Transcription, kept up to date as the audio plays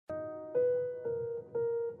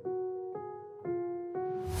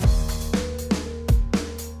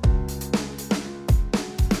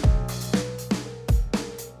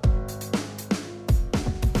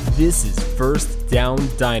This is First Down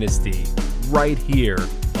Dynasty, right here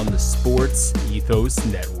on the Sports Ethos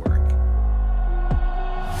Network.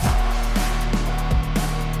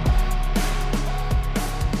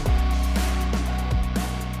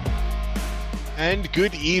 And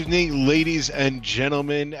good evening, ladies and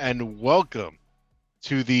gentlemen, and welcome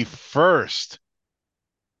to the first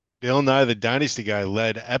Bill Nye the Dynasty Guy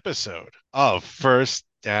led episode of First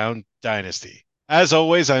Down Dynasty. As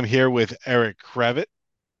always, I'm here with Eric Kravitz,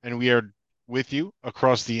 and we are with you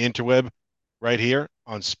across the interweb right here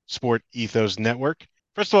on Sport Ethos Network.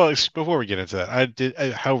 First of all, before we get into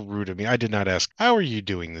that, how rude of me. I did not ask, how are you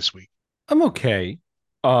doing this week? I'm okay.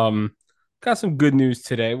 Got some good news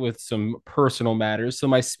today with some personal matters, so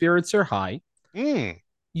my spirits are high. Mm.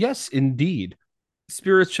 Yes, indeed.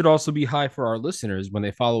 Spirits should also be high for our listeners when they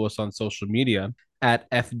follow us on social media at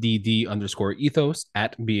FDD_ethos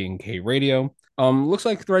at BNK Radio. Looks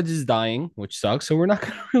like Threads is dying, which sucks, so we're not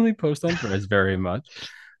going to really post on Threads very much.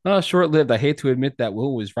 Short-lived. I hate to admit that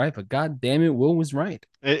Will was right, but god damn it, Will was right.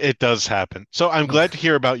 It does happen. So I'm glad to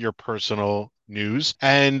hear about your personal news.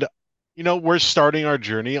 And, we're starting our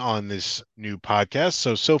journey on this new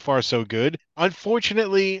podcast. So far, so good.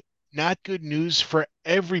 Unfortunately, not good news for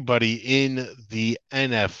everybody in the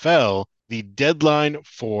NFL. The deadline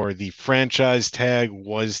for the franchise tag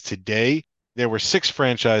was today. There were 6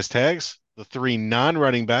 franchise tags. The 3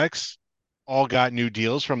 non-running backs all got new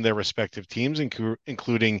deals from their respective teams,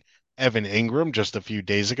 including Evan Ingram just a few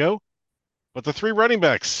days ago. But the 3 running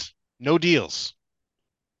backs, no deals.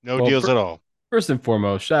 No Well, deals at all. first and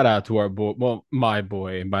foremost, shout out to our boy, well, my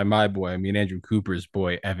boy, and by my boy, I mean Andrew Cooper's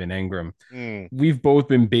boy, Evan Ingram. Mm. We've both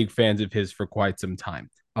been big fans of his for quite some time.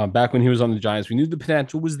 Back when he was on the Giants, we knew the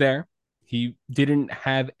potential was there. He didn't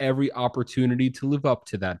have every opportunity to live up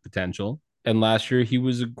to that potential. And last year, he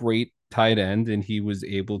was a great tight end and he was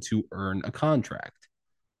able to earn a contract.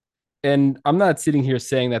 And I'm not sitting here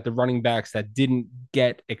saying that the running backs that didn't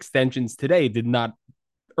get extensions today did not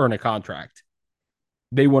earn a contract.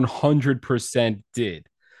 They 100% did.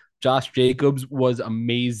 Josh Jacobs was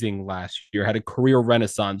amazing last year, had a career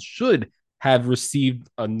renaissance, should have received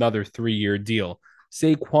another 3-year deal.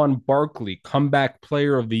 Saquon Barkley, comeback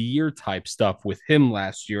player of the year type stuff with him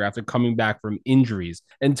last year after coming back from injuries.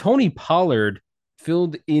 And Tony Pollard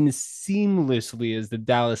filled in seamlessly as the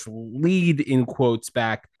Dallas lead in quotes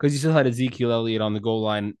back because he still had Ezekiel Elliott on the goal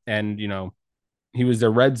line and, he was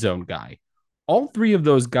their red zone guy. All 3 of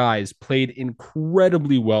those guys played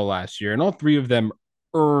incredibly well last year, and all 3 of them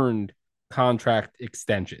earned contract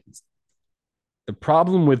extensions. The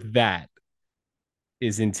problem with that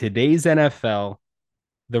is in today's NFL,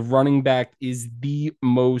 the running back is the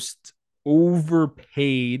most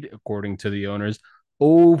overpaid, according to the owners,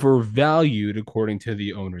 overvalued, according to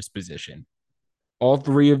the owner's position. All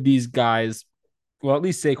 3 of these guys, well, at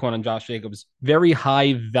least Saquon and Josh Jacobs, very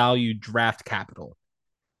high value draft capital.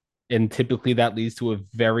 And typically that leads to a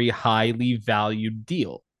very highly valued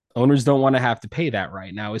deal. Owners don't want to have to pay that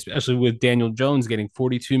right now, especially with Daniel Jones getting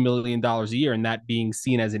 $42 million a year and that being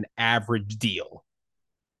seen as an average deal.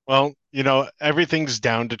 Well, everything's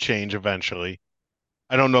down to change eventually.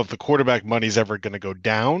 I don't know if the quarterback money's ever going to go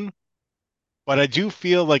down, but I do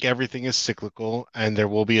feel like everything is cyclical and there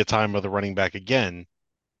will be a time of the running back again.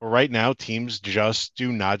 But right now, teams just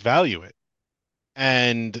do not value it.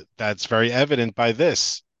 And that's very evident by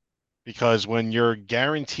this. Because when your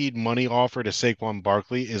guaranteed money offer to Saquon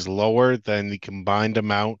Barkley is lower than the combined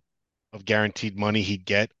amount of guaranteed money he'd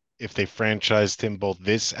get if they franchised him both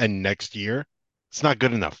this and next year, it's not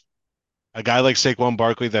good enough. A guy like Saquon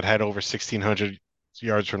Barkley that had over 1,600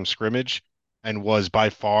 yards from scrimmage and was by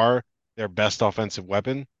far their best offensive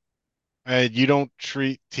weapon, you don't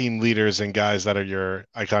treat team leaders and guys that are your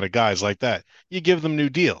iconic guys like that. You give them new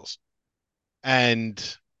deals.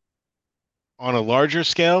 And on a larger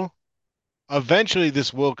scale, eventually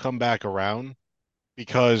this will come back around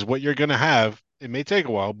because what you're going to have, it may take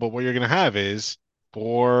a while, but what you're going to have is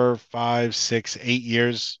 4, 5, 6, 8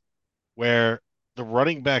 years where the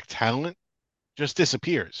running back talent just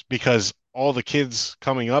disappears because all the kids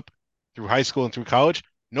coming up through high school and through college,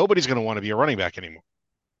 nobody's going to want to be a running back anymore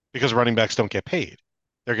because running backs don't get paid.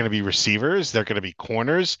 They're going to be receivers. They're going to be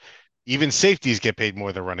corners. Even safeties get paid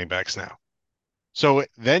more than running backs now. So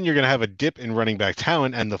then you're going to have a dip in running back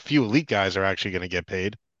talent, and the few elite guys are actually going to get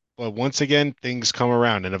paid. But once again, things come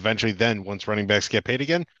around, and eventually then, once running backs get paid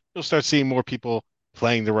again, you'll start seeing more people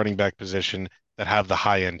playing the running back position that have the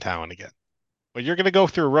high-end talent again. But you're going to go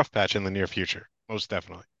through a rough patch in the near future, most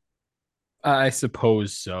definitely. I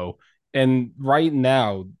suppose so. And right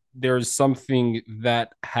now, there's something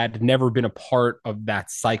that had never been a part of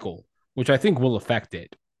that cycle, which I think will affect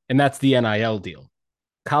it. And that's the NIL deal.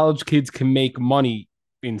 College kids can make money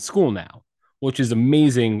in school now, which is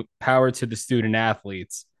amazing. Power to the student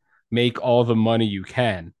athletes. Make all the money you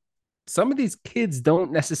can. Some of these kids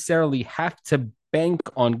don't necessarily have to bank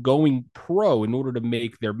on going pro in order to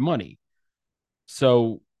make their money.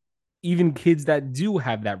 So even kids that do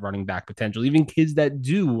have that running back potential, even kids that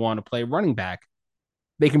do want to play running back,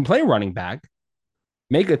 they can play running back,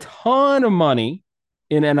 make a ton of money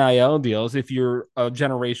in NIL deals if you're a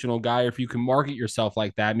generational guy, or if you can market yourself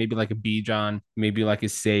like that, maybe like a Bijan, maybe like a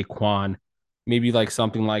Saquon, maybe like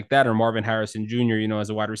something like that, or Marvin Harrison Jr., as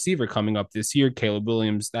a wide receiver coming up this year, Caleb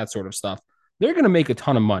Williams, that sort of stuff. They're going to make a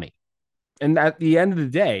ton of money. And at the end of the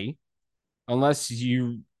day, unless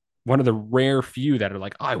you one of the rare few that are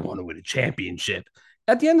like, I want to win a championship.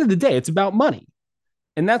 At the end of the day, it's about money.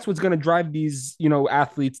 And that's what's going to drive these,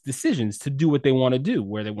 athletes' decisions to do what they want to do,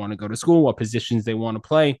 where they want to go to school, what positions they want to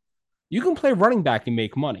play. You can play running back and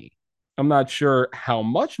make money. I'm not sure how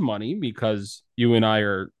much money, because you and I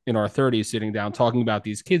are in our 30s sitting down talking about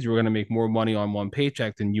these kids who are going to make more money on one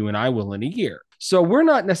paycheck than you and I will in a year. So we're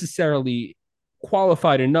not necessarily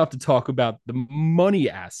qualified enough to talk about the money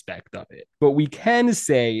aspect of it. But we can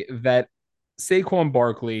say that Saquon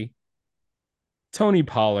Barkley, Tony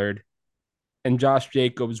Pollard, and Josh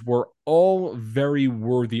Jacobs were all very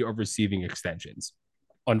worthy of receiving extensions.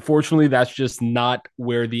 Unfortunately, that's just not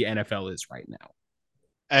where the NFL is right now.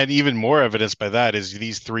 And even more evidence by that is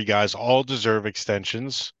these three guys all deserve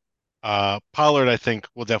extensions. Pollard, I think,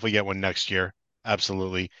 will definitely get one next year.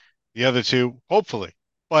 Absolutely. The other two, hopefully.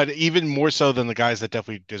 But even more so than the guys that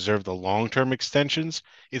definitely deserve the long-term extensions,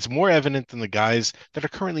 it's more evident than the guys that are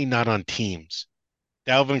currently not on teams.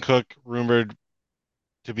 Dalvin Cook rumored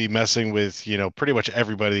to be messing with, pretty much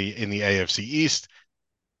everybody in the AFC East.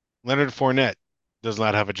 Leonard Fournette does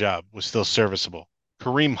not have a job, was still serviceable.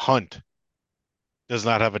 Kareem Hunt does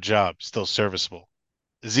not have a job, still serviceable.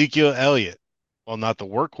 Ezekiel Elliott, while not the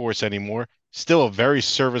workhorse anymore, still a very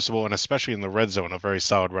serviceable and especially in the red zone, a very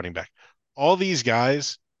solid running back. All these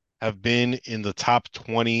guys have been in the top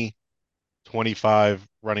 20, 25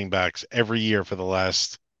 running backs every year for the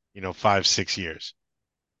last, 5, 6 years.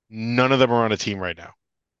 None of them are on a team right now.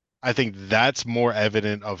 I think that's more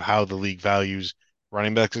evident of how the league values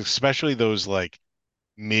running backs, especially those like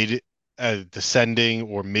mid descending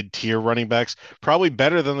or mid-tier running backs, probably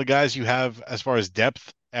better than the guys you have as far as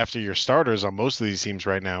depth after your starters on most of these teams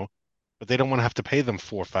right now, but they don't want to have to pay them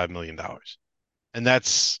 $4 or $5 million. And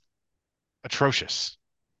that's atrocious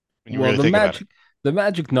when you Well, really think about it. the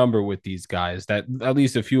magic number with these guys, that at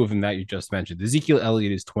least a few of them that you just mentioned, Ezekiel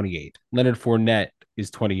Elliott is 28, Leonard Fournette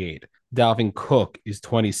is 28, Dalvin Cook is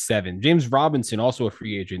 27, James Robinson, also a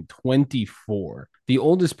free agent, 24. The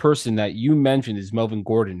oldest person that you mentioned is Melvin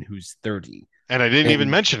Gordon, who's 30. And I didn't even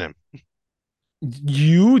And mention him.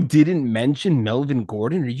 you didn't mention Melvin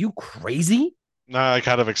Gordon? Are you crazy? No, I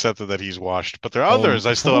kind of accepted that he's washed, but there are Oh, others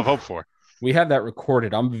I still have hope for. we have that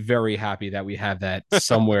recorded. I'm very happy that we have that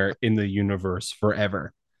somewhere in the universe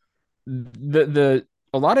forever. The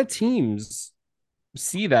A lot of teams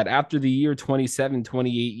see that after the year 27,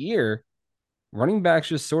 28 year, running backs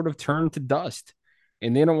just sort of turn to dust.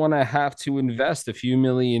 And they don't want to have to invest a few $1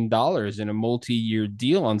 million in a multi-year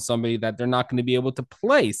deal on somebody that they're not going to be able to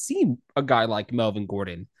play. See a guy like Melvin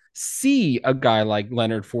Gordon. See a guy like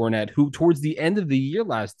Leonard Fournette, who towards the end of the year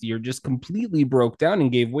last year just completely broke down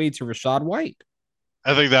and gave way to Rachaad White.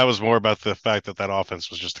 I think that was more about the fact that that offense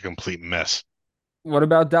was just a complete mess. What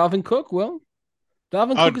about Dalvin Cook? Well,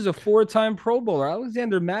 Dalvin I Cook would, is a four-time Pro Bowler.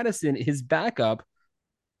 Alexander Madison, his backup,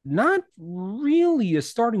 not really a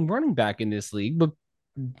starting running back in this league, but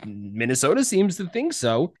Minnesota seems to think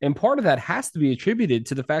so. And part of that has to be attributed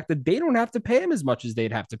to the fact that they don't have to pay him as much as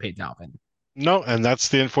they'd have to pay Dalvin. no, and that's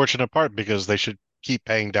the unfortunate part because they should keep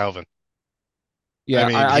paying Dalvin. I Yeah,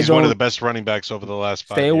 mean, I he's one of the don't best running backs over the last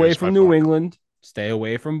stay five away years by from New far. England, stay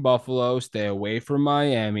away from Buffalo, stay away from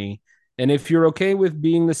Miami. And if you're okay with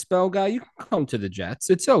being the spell guy, you can come to the Jets.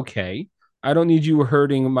 It's okay. I don't need you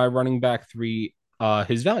hurting my running back three,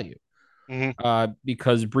 his value. Hmm.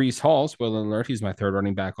 Because Brees Hall, spoiler alert, he's my third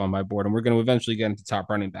running back on my board, and we're going to eventually get into top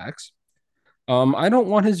running backs. I don't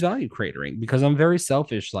want his value cratering because I'm very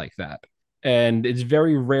selfish like that. And it's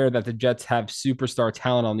very rare that the Jets have superstar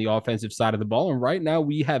talent on the offensive side of the ball. And right now,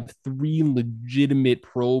 we have three legitimate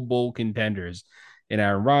Pro Bowl contenders in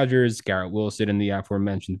Aaron Rodgers, Garrett Wilson, and the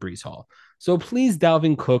aforementioned Brees Hall. So please,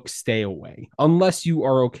 Dalvin Cook, stay away unless you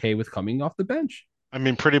are okay with coming off the bench. I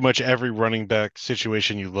mean, pretty much every running back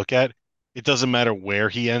situation you look at, it doesn't matter where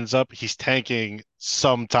he ends up, he's tanking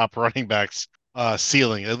some top running backs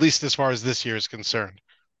ceiling, at least as far as this year is concerned.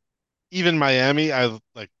 Even Miami, I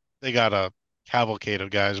like they got a cavalcade of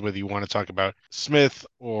guys, whether you want to talk about Smith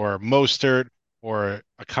or Mostert or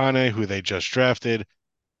Akane, who they just drafted.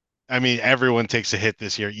 I mean, everyone takes a hit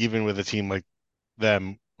this year, even with a team like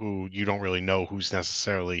them, who you don't really know who's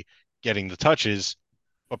necessarily getting the touches,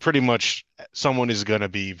 but pretty much someone is going to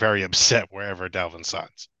be very upset wherever Dalvin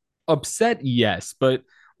signs. Upset, yes, but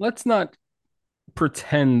let's not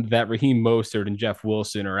pretend that Raheem Mostert and Jeff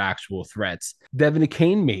Wilson are actual threats. Devin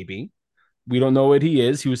Kane, maybe. We don't know what he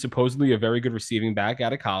is. He was supposedly a very good receiving back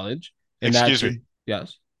out of college, and that Excuse me. should,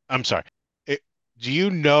 yes. I'm sorry. It, do you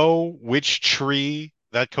know which tree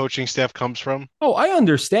that coaching staff comes from? Oh, I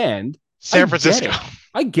understand. I San get Francisco. it.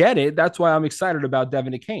 I get it. That's why I'm excited about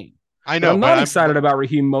Devin Kane. I But know, I'm but not I'm excited about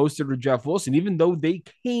Raheem Mostert or Jeff Wilson, even though they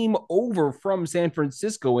came over from San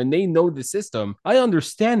Francisco and they know the system. I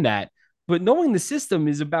understand that. But knowing the system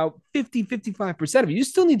is about 50, 55% of it. You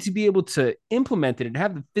still need to be able to implement it and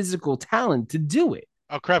have the physical talent to do it.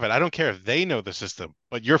 oh crap it. I don't care if they know the system,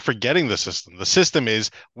 but you're forgetting the system. The system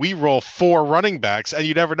is we roll four running backs and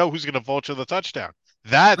you never know who's going to vulture the touchdown. I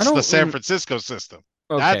That's the don't. San Francisco system.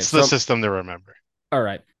 Okay, That's the so system to remember. all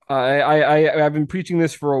right. I've been preaching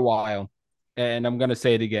this for a while, and I'm gonna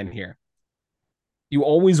say it again here. You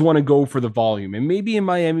always want to go for the volume. And maybe in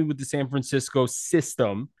Miami with the San Francisco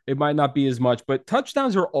system, it might not be as much, but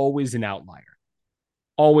touchdowns are always an outlier.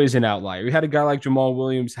 Always an outlier. You had a guy like Jamal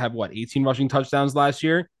Williams have what, 18 rushing touchdowns last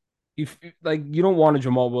year? You don't want a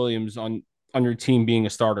Jamal Williams on your team being a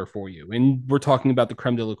starter for you. And we're talking about the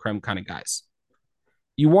creme de la creme kind of guys.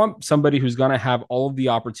 You want somebody who's going to have all of the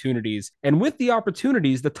opportunities. And with the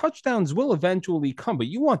opportunities, the touchdowns will eventually come, but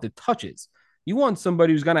you want the touches. You want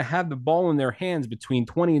somebody who's going to have the ball in their hands between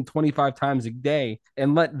 20 and 25 times a day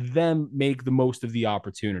and let them make the most of the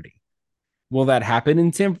opportunity. Will that happen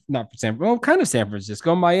in kind of San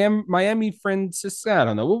Francisco, Miami, Francisco? I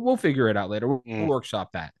don't know. We'll figure it out later. We'll Mm.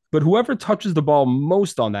 workshop that. But whoever touches the ball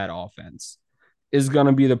most on that offense is going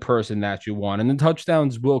to be the person that you want. And the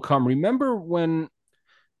touchdowns will come. Remember when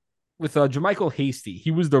with Jermichael Hasty,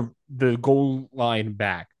 he was the goal line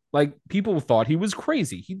back. Like people thought he was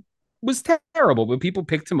crazy. He was terrible, but people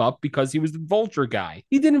picked him up because he was the vulture guy.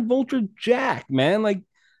 He didn't vulture jack, man. Like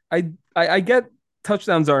I get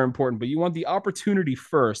touchdowns are important, but you want the opportunity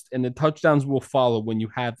first, and the touchdowns will follow when you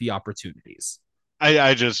have the opportunities.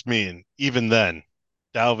 I just mean, even then,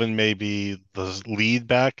 Dalvin may be the lead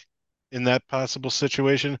back in that possible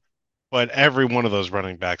situation, but every one of those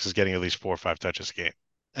running backs is getting at least 4 or 5 touches a game.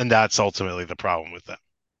 And that's ultimately the problem with them.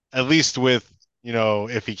 At least with,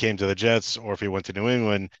 if he came to the Jets or if he went to New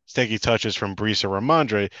England, he's taking touches from Brees or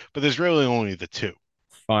Ramondre, but there's really only the two.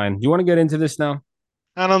 Fine. Do you want to get into this now?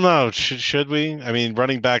 I don't know. Should we? I mean,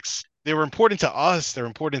 running backs, they were important to us. They're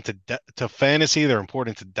important to fantasy. They're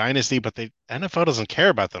important to dynasty, but the NFL doesn't care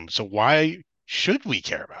about them. So why should we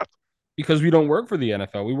care about them? Because we don't work for the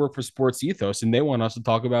NFL. We work for Sports Ethos, and they want us to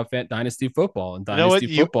talk about dynasty football. And You know what?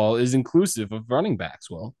 dynasty football is inclusive of running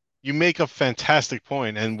backs. Well, You make a fantastic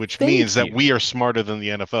point, and which means thank that you. we are smarter than the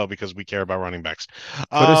NFL because we care about running backs. Put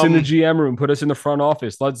us in the Um, GM room. Put us in the front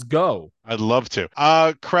office. Let's go. I'd love to.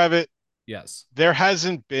 Kravit, Yes. there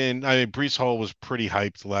hasn't been. I mean, Brees Hall was pretty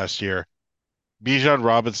hyped last year. Bijan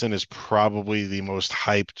Robinson is probably the most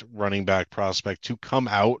hyped running back prospect to come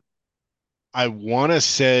out. I want to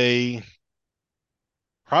say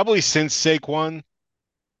probably since Saquon,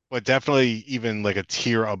 but definitely even like a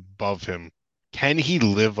tier above him. Can he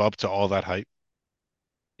live up to all that hype?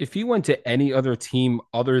 If he went to any other team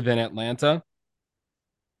other than Atlanta,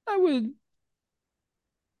 I would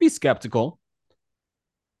be skeptical.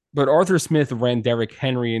 But Arthur Smith ran Derrick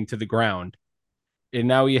Henry into the ground. And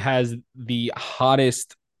now he has the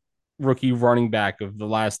hottest rookie running back of the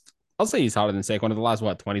last, I'll say he's hotter than Saquon of the last,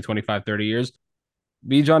 what, 20, 25, 30 years.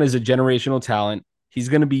 Bijan is a generational talent. He's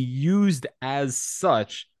going to be used as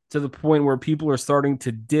such to the point where people are starting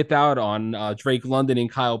to dip out on Drake London and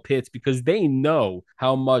Kyle Pitts because they know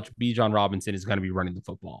how much Bijan Robinson is going to be running the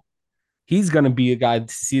football. He's going to be a guy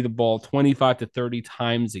to see the ball 25 to 30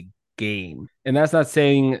 times a game. And that's not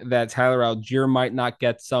saying that Tyler Algier might not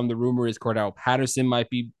get some. The rumor is Cordell Patterson might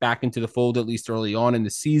be back into the fold at least early on in the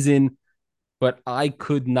season. But I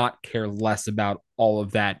could not care less about all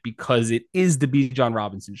of that because it is the Bijan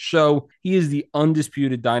Robinson show. He is the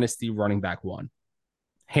undisputed dynasty running back one.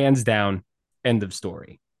 Hands down, end of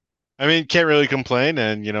story. I mean, can't really complain.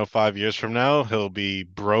 And, 5 years from now, he'll be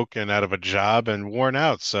broke and out of a job and worn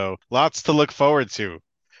out. So lots to look forward to.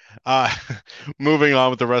 Uh, moving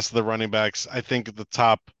on with the rest of the running backs, I think the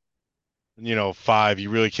top, five, you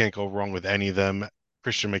really can't go wrong with any of them.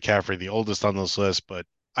 Christian McCaffrey, the oldest on this list, but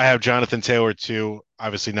I have Jonathan Taylor too.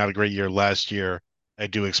 Obviously, not a great year last year. I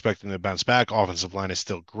do expect him to bounce back. Offensive line is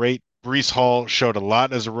still great. Brees Hall showed a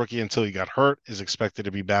lot as a rookie until he got hurt, is expected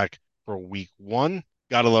to be back for week one.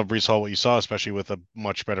 Gotta love Brees Hall, what you saw, especially with a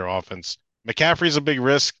much better offense. McCaffrey's a big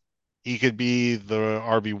risk. He could be the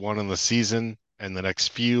RB1 in the season and the next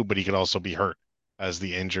few, but he could also be hurt as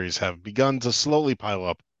the injuries have begun to slowly pile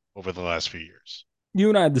up over the last few years. You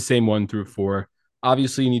and I had the same 1 through 4.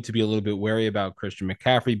 Obviously, you need to be a little bit wary about Christian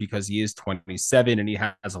McCaffrey because he is 27 and he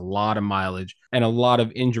has a lot of mileage and a lot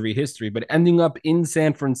of injury history. But ending up in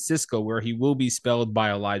San Francisco, where he will be spelled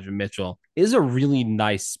by Elijah Mitchell, is a really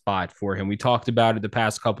nice spot for him. We talked about it the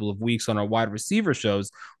past couple of weeks on our wide receiver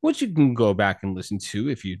shows, which you can go back and listen to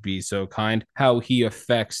if you'd be so kind, how he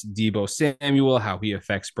affects Deebo Samuel, how he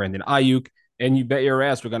affects Brandon Ayuk. And you bet your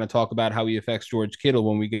ass we're going to talk about how he affects George Kittle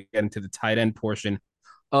when we get into the tight end portion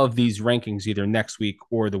of these rankings, either next week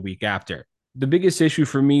or the week after. The biggest issue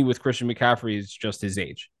for me with Christian McCaffrey is just his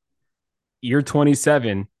age. You're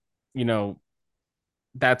 27, you know,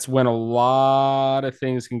 that's when a lot of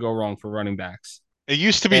things can go wrong for running backs. It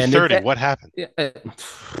used to be And if 30. that, What happened? I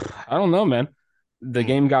don't know, man. The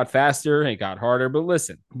game got faster, it got harder, but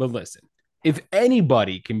listen. If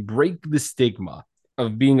anybody can break the stigma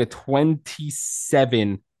of being a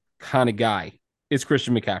 27 kind of guy, it's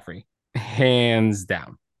Christian McCaffrey, hands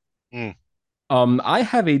down. Mm. I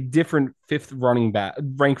have a different fifth running back,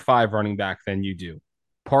 rank 5 running back than you do,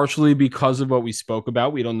 partially because of what we spoke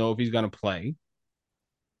about. We don't know if he's going to play.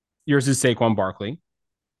 Yours is Saquon Barkley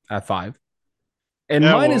at 5. And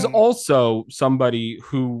Yeah, mine is well, also somebody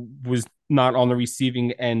who was not on the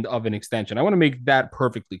receiving end of an extension. I want to make that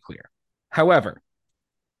perfectly clear. However,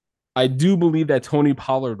 I do believe that Tony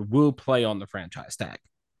Pollard will play on the franchise tag.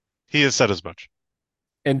 he has said as much.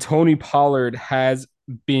 And Tony Pollard has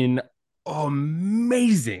been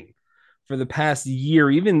amazing for the past year,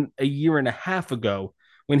 even a year and a half ago,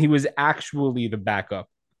 when he was actually the backup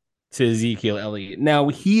to Ezekiel Elliott. Now,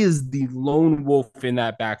 he is the lone wolf in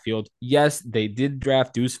that backfield. Yes, they did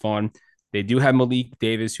draft Deuce Vaughn. They do have Malik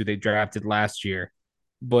Davis, who they drafted last year.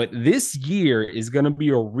 But this year is going to be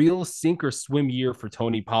a real sink or swim year for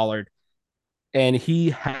Tony Pollard. And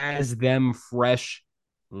he has them fresh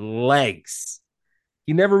legs.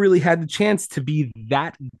 He never really had the chance to be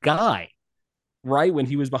that guy, right? When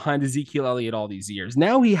he was behind Ezekiel Elliott all these years.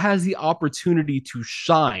 Now he has the opportunity to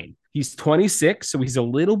shine. He's 26, so he's a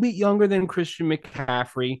little bit younger than Christian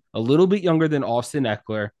McCaffrey, a little bit younger than Austin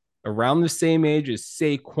Eckler, around the same age as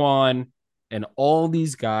Saquon and all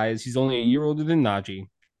these guys. He's only a year older than Najee.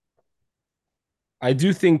 I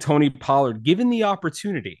do think Tony Pollard, given the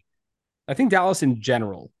opportunity, I think Dallas in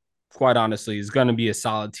general, quite honestly, is going to be a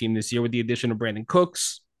solid team this year with the addition of Brandon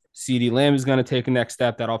Cooks. CeeDee Lamb is going to take a next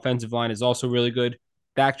step. That offensive line is also really good.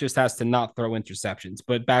 Dak just has to not throw interceptions.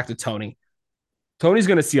 But back to Tony. Tony's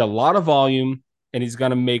going to see a lot of volume and he's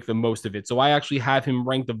going to make the most of it. So I actually have him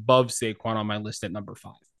ranked above Saquon on my list at number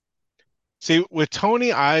 5. See, with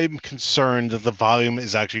Tony, I'm concerned that the volume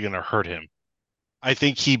is actually going to hurt him. I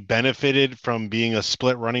think he benefited from being a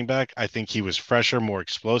split running back. I think he was fresher, more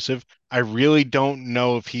explosive. I really don't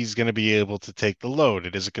know if he's going to be able to take the load.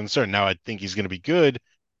 It is a concern. Now, I think he's going to be good.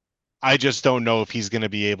 I just don't know if he's going to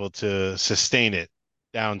be able to sustain it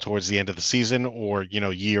down towards the end of the season or,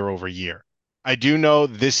 year over year. I do know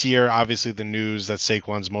this year, obviously, the news that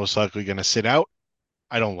Saquon's most likely going to sit out.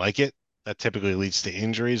 I don't like it. That typically leads to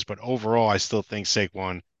injuries, but overall, I still think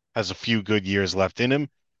Saquon has a few good years left in him,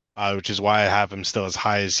 which is why I have him still as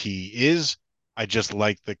high as he is. I just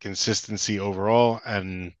like the consistency overall,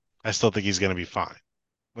 and I still think he's going to be fine.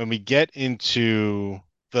 When we get into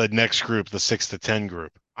the next group, the 6 to 10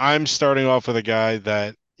 group, I'm starting off with a guy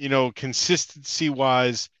that, consistency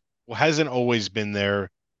wise, hasn't always been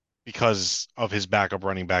there because of his backup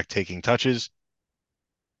running back taking touches.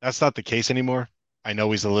 That's not the case anymore. I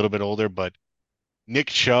know he's a little bit older, but Nick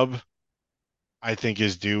Chubb, I think,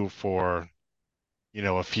 is due for,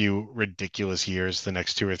 a few ridiculous years, the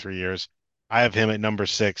next 2 or 3 years. I have him at number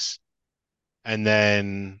 6. And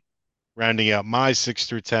then rounding out my 6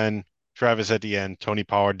 through 10, Travis at the end, Tony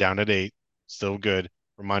Pollard down at 8, still good.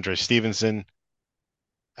 Ramondre Stevenson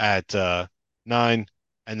at 9,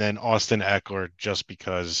 and then Austin Eckler, just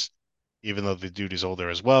because even though the dude is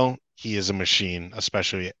older as well, he is a machine,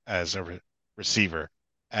 especially as a receiver,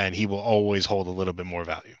 and he will always hold a little bit more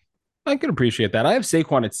value. I can appreciate that. I have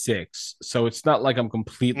Saquon at 6, so it's not like I'm Mm-hmm.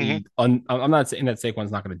 completely. I'm not saying that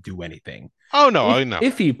Saquon's not going to do anything. Oh no, If I know.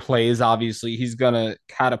 if he plays, obviously he's going to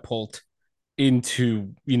catapult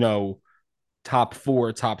into top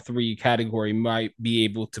 4, top 3 category. Might be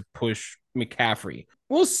able to push McCaffrey.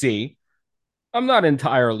 We'll see. I'm not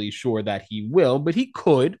entirely sure that he will, but he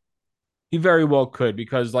could. He very well could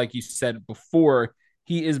because, like you said before,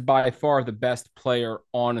 He is by far the best player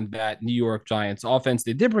on that New York Giants offense.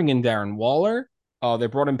 They did bring in Darren Waller. They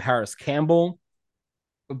brought in Paris Campbell.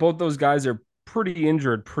 But both those guys are pretty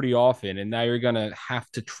injured pretty often. And now you're going to have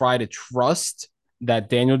to try to trust that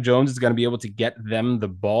Daniel Jones is going to be able to get them the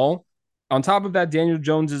ball. On top of that, Daniel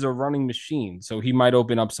Jones is a running machine, so he might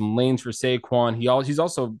open up some lanes for Saquon. He's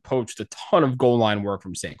also poached a ton of goal line work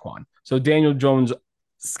from Saquon. So Daniel Jones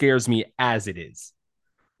scares me as it is,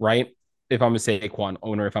 right? If I'm a Saquon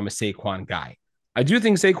owner, if I'm a Saquon guy. I do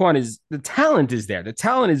think Saquon is the talent is there. The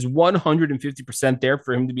talent is 150% there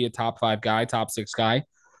for him to be a top 5 guy, top 6 guy.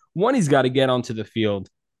 One, he's got to get onto the field,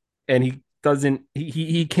 and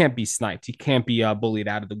he can't be sniped. He can't be bullied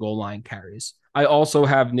out of the goal line carries. I also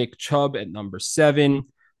have Nick Chubb at number 7.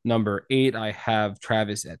 Number 8, I have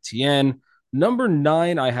Travis Etienne. Number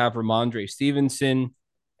 9, I have Ramondre Stevenson.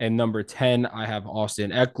 And number 10, I have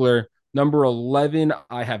Austin Eckler. Number 11,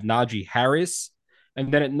 I have Najee Harris.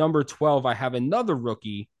 And then at number 12, I have another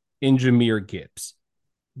rookie in Jahmyr Gibbs.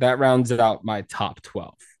 That rounds out my top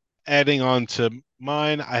 12. Adding on to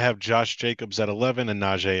mine, I have Josh Jacobs at 11 and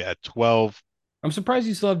Najee at 12. I'm surprised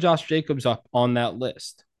you still have Josh Jacobs up on that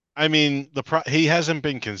list. I mean, he hasn't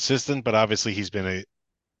been consistent, but obviously he's been a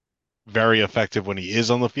very effective when he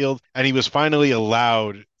is on the field. And he was finally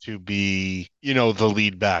allowed to be, the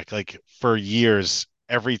lead back. Like for years,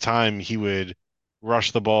 every time he would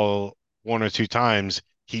rush the ball 1 or 2 times,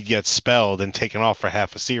 he'd get spelled and taken off for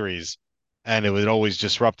half a series, and it would always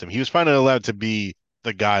disrupt him. He was finally allowed to be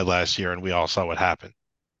the guy last year, and we all saw what happened.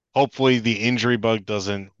 Hopefully, the injury bug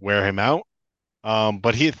doesn't wear him out.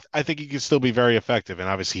 But I think he could still be very effective, and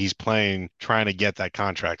obviously he's trying to get that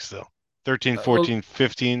contract still. 13, 14,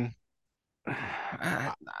 15.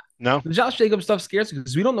 No, the Josh Jacobs stuff scares me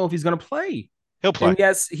because we don't know if he's going to play. He'll play. And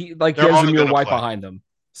yes, he has Zamir White behind him.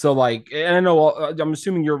 So and I know I'm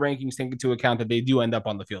assuming your rankings take into account that they do end up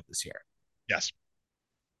on the field this year. Yes.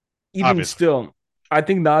 Even obviously. Still, I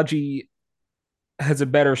think Najee has a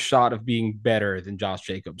better shot of being better than Josh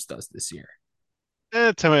Jacobs does this year.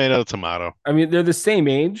 Tomato. I mean, they're the same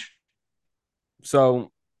age, so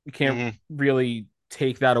you can't really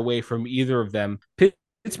take that away from either of them.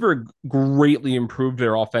 Pittsburgh greatly improved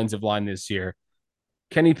their offensive line this year.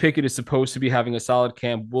 Kenny Pickett is supposed to be having a solid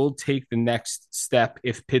camp. We'll take the next step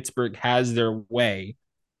if Pittsburgh has their way.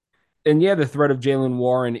 And yeah, the threat of Jaylen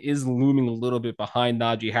Warren is looming a little bit behind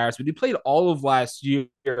Najee Harris, but he played all of last year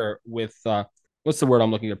with what's the word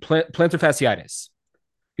I'm looking at? Plantar fasciitis.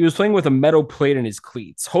 He was playing with a metal plate in his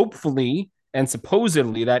cleats. Hopefully, and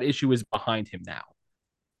supposedly, that issue is behind him now.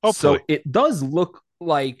 Hopefully. So it does look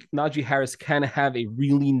like Najee Harris can have a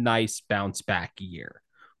really nice bounce back year,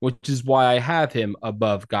 which is why I have him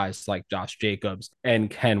above guys like Josh Jacobs and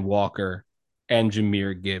Ken Walker and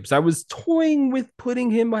Jahmyr Gibbs. I was toying with putting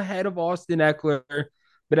him ahead of Austin Eckler,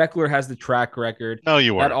 but Eckler has the track record. No,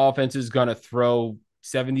 you weren't. That offense is going to throw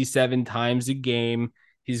 77 times a game.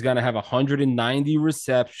 He's going to have 190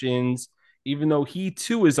 receptions. Even though he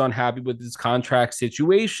too is unhappy with his contract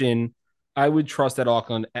situation, I would trust that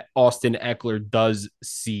Austin Eckler does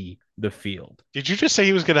see the field. Did you just say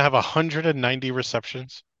he was going to have 190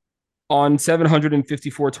 receptions? On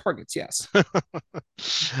 754 targets, yes.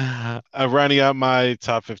 Rounding out my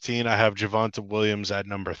top 15, I have Javonte Williams at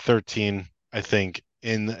number 13. I think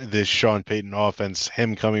in this Sean Payton offense,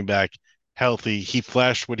 him coming back healthy, he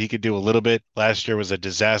flashed what he could do a little bit. Last year was a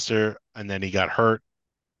disaster, and then he got hurt.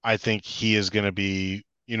 I think he is going to be,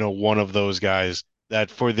 one of those guys that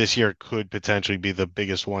for this year could potentially be the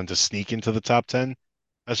biggest one to sneak into the top 10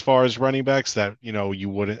 as far as running backs that, you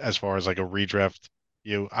wouldn't, as far as like a redraft,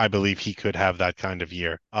 I believe he could have that kind of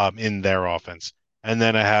year in their offense. And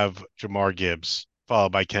then I have Jahmyr Gibbs,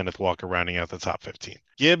 followed by Kenneth Walker, rounding out the top 15.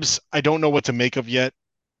 Gibbs, I don't know what to make of yet,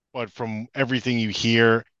 but from everything you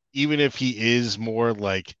hear, even if he is more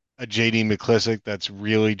like a JD McKissic that's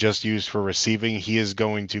really just used for receiving, he is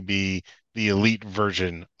going to be the elite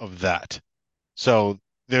version of that. So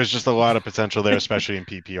there's just a lot of potential there, especially in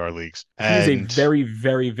PPR leagues. He's a very,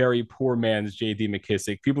 very, very poor man's JD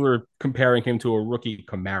McKissic. People are comparing him to a rookie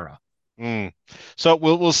Kamara. So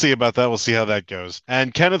we'll see about that. We'll see how that goes.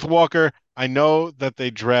 And Kenneth Walker, I know that they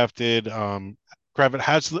drafted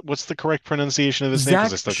Kravitz. What's the correct pronunciation of this name?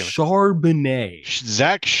 Zach Charbonnet.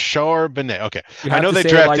 Zach Charbonnet. Okay, I know they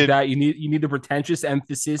drafted like that. You need the pretentious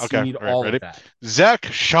emphasis. Okay, you need all of that. Zach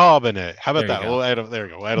Charbonnet. How about that? There we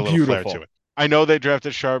go. We'll add a little flair to it. I know they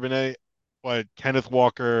drafted Charbonnet, but Kenneth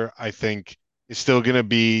Walker, I think, is still going to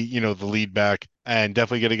be, the lead back and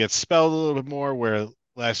definitely going to get spelled a little bit more. Where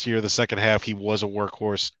last year, the second half, he was a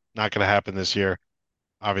workhorse. Not going to happen this year.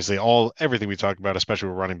 Obviously, everything we talked about, especially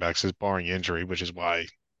with running backs, is barring injury, which is why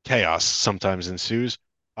chaos sometimes ensues.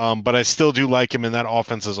 But I still do like him, and that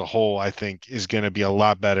offense as a whole, I think, is going to be a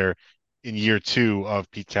lot better in year two of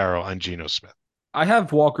Pete Carroll and Geno Smith. I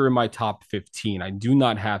have Walker in my top 15. I do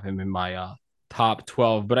not have him in my top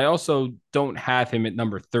 12, but I also don't have him at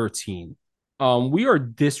number 13. We are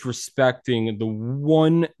disrespecting the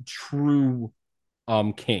one true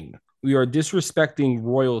king. We are disrespecting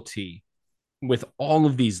royalty with all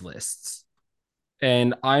of these lists.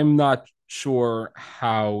 And I'm not sure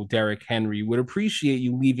how Derrick Henry would appreciate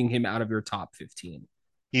you leaving him out of your top 15.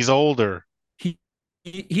 He's older. He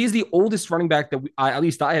he's the oldest running back that at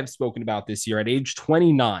least I have spoken about this year at age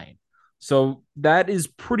 29. So that is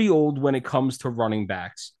pretty old when it comes to running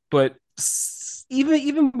backs. But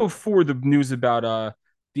even before the news about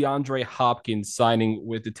DeAndre Hopkins signing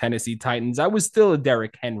with the Tennessee Titans, I was still a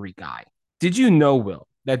Derrick Henry guy. Did you know, Will,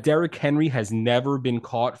 that Derrick Henry has never been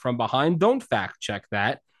caught from behind? Don't fact check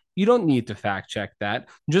that. You don't need to fact check that.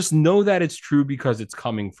 Just know that it's true because it's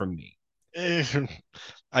coming from me.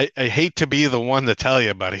 I hate to be the one to tell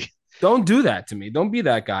you, buddy. Don't do that to me. Don't be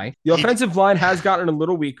that guy. The He offensive line has gotten a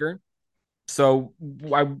little weaker. So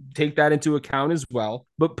I take that into account as well.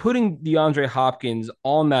 But putting DeAndre Hopkins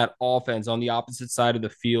on that offense on the opposite side of the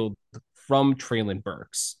field from Traylon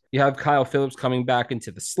Burks, you have Kyle Phillips coming back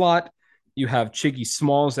into the slot. You have Chiggy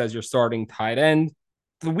Smalls as your starting tight end.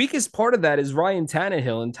 The weakest part of that is Ryan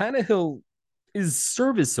Tannehill, and Tannehill is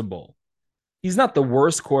serviceable. He's not the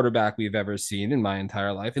worst quarterback we've ever seen in my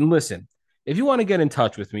entire life. And listen, if you want to get in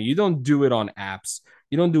touch with me, you don't do it on apps.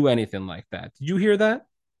 You don't do anything like that. Did you hear that?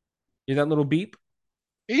 Hear that little beep?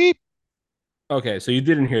 he Okay, so you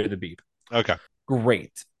didn't hear the beep. okay.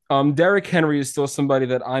 Great. Derrick Henry is still somebody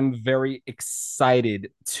that I'm very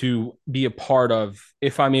excited to be a part of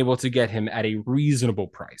if I'm able to get him at a reasonable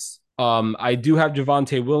price. I do have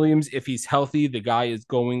Javonte Williams. If he's healthy, the guy is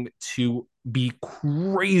going to be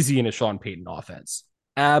crazy in a Sean Payton offense.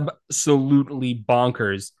 Absolutely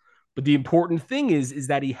bonkers. But the important thing is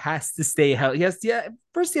that he has to stay healthy.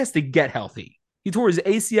 First he has to get healthy. He tore his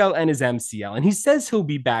ACL and his MCL, and he says he'll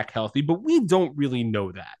be back healthy, but we don't really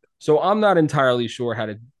know that. So I'm not entirely sure how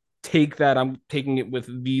to take that. I'm taking it with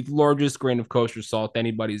the largest grain of kosher salt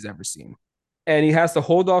anybody's ever seen. And he has to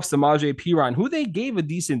hold off Samaje Perine, who they gave a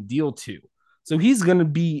decent deal to. So he's going to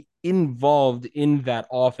be involved in that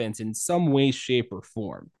offense in some way, shape, or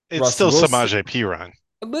form. It's Russ still Wilson, Samaje Perine.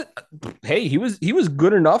 hey, he was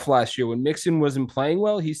good enough last year when Mixon wasn't playing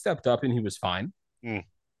well. He stepped up and he was fine. Mm,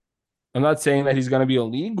 I'm not saying that he's going to be a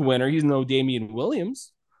league winner. He's no Damian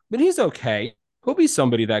Williams, but he's okay. He'll be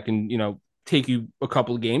somebody that can, take you a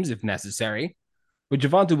couple of games if necessary. But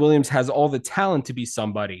Javonte Williams has all the talent to be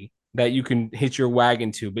somebody that you can hitch your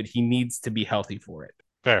wagon to, but he needs to be healthy for it.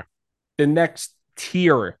 fair. The next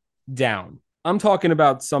tier down, I'm talking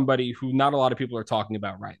about somebody who not a lot of people are talking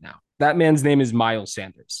about right now. That man's name is Miles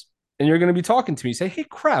Sanders. And you're going to be talking to me, say, hey,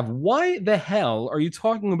 Krav, why the hell are you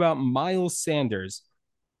talking about Miles Sanders?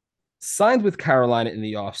 Signed with Carolina in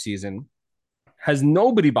the offseason, has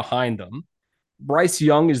nobody behind them. Bryce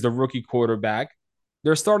Young is the rookie quarterback.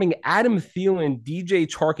 They're starting Adam Thielen, DJ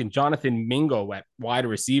Chark, and Jonathan Mingo at wide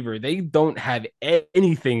receiver. They don't have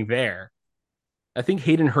anything there. I think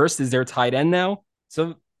Hayden Hurst is their tight end now.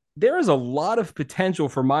 So there is a lot of potential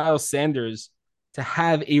for Miles Sanders to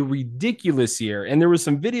have a ridiculous year. And there was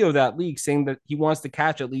some video of that league saying that he wants to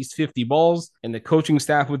catch at least 50 balls, and the coaching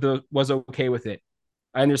staff was okay with it.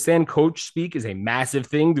 I understand coach speak is a massive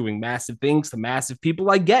thing, doing massive things to massive people.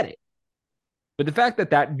 I get it. But the fact that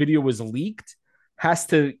that video was leaked has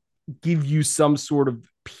to give you some sort of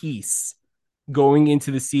peace going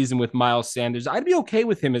into the season with Miles Sanders. I'd be okay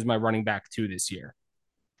with him as my running back too this year.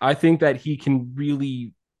 I think that he can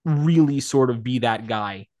really, really sort of be that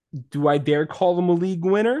guy. Do I dare call him a league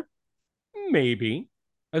winner? Maybe.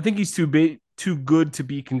 I think he's too good to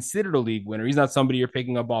be considered a league winner. He's not somebody you're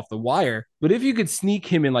picking up off the wire. But if you could sneak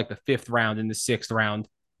him in like the fifth round, in the sixth round,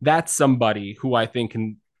 that's somebody who I think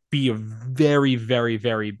can be a very, very,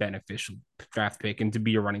 very beneficial draft pick and to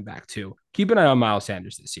be a running back too. Keep an eye on Miles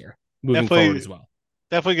Sanders this year, moving forward Definitely, as well.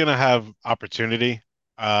 definitely going to have opportunity.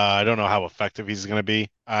 I don't know how effective he's going to be.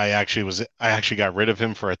 I actually got rid of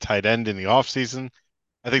him for a tight end in the offseason.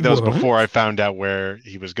 I think that was before I What? found out where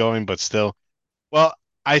he was going, but still. Well,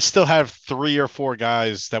 I still have three or four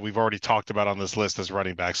guys that we've already talked about on this list as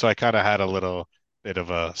running back, so I kind of had a little bit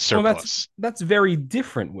of a Well, that's surplus. that's very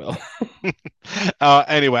different, Will.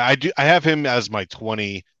 Anyway, I have him as my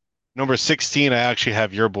 20. Number 16, I actually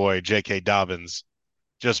have your boy J.K. Dobbins,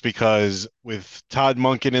 just because with Todd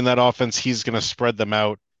Monken in that offense, he's going to spread them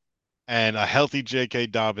out, and a healthy J.K.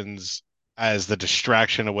 Dobbins as the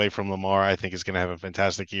distraction away from Lamar. I think is going to have a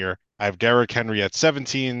fantastic year. I have Derrick Henry at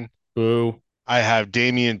 17. Boo. I have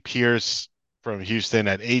Damian Pierce from Houston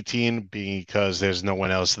at 18 because there's no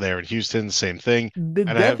one else there in Houston. Same thing. The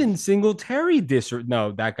And I have Devin Singletary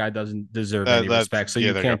no, that guy doesn't deserve any that. respect. So Yeah,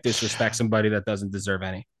 you there you can't go. disrespect somebody that doesn't deserve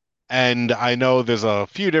any. And I know there's a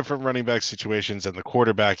few different running back situations and the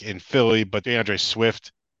quarterback in Philly, but DeAndre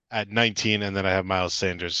Swift at 19, and then I have Miles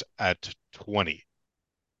Sanders at 20.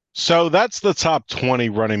 So that's the top 20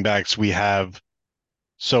 running backs we have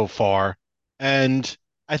so far. And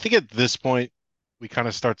I think at this point, we kind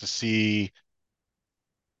of start to see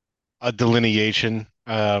a delineation.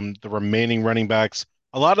 The remaining running backs,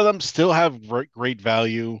 a lot of them still have great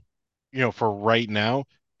value, for right now.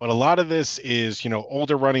 But a lot of this is,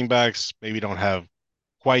 older running backs maybe don't have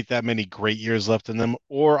quite that many great years left in them,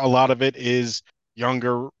 or a lot of it is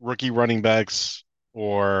younger rookie running backs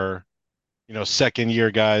or, second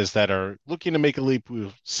year guys that are looking to make a leap.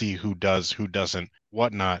 We'll see who does, who doesn't,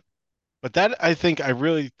 whatnot. But I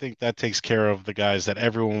really think that takes care of the guys that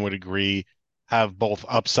everyone would agree have both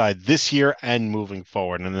upside this year and moving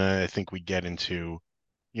forward. And then I think we get into,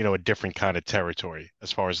 a different kind of territory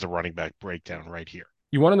as far as the running back breakdown right here.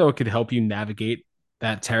 You want to know what could help you navigate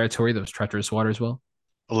that territory, those treacherous waters? Well,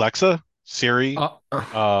 Alexa, Siri, uh,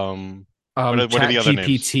 um, what are Chat the other names?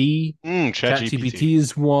 GPT. Chat Chat GPT. GPT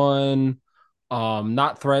is one.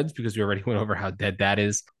 Not Threads because we already went over how dead that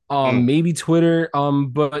is. Mm, Maybe Twitter.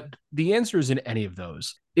 But the answer is in any of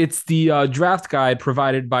those. It's the draft guide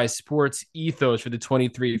provided by Sports Ethos for the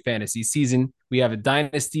 23 fantasy season. We have a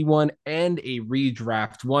dynasty one and a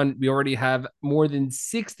redraft one. We already have more than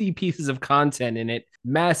 60 pieces of content in it,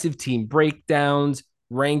 massive team breakdowns,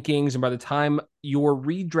 rankings, and by the time your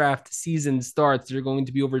redraft season starts, there are going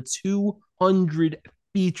to be over 200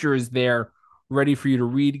 features there ready for you to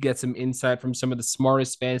read, get some insight from some of the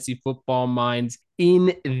smartest fantasy football minds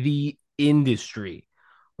in the industry.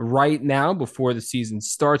 Right now, before the season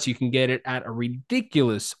starts, you can get it at a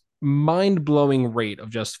ridiculous, mind blowing rate of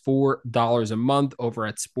just $4 a month over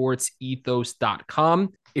at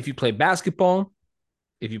sportsethos.com. If you play basketball,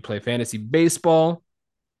 if you play fantasy baseball,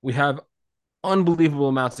 we have unbelievable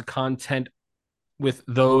amounts of content with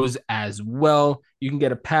those as well. You can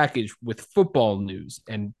get a package with football news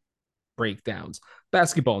and breakdowns,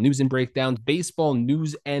 basketball news and breakdowns, baseball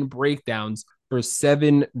news and breakdowns for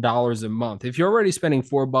 $7 a month. If you're already spending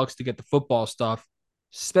 $4 to get the football stuff,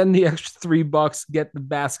 spend the extra $3, get the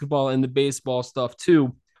basketball and the baseball stuff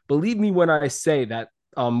too. Believe me when I say that,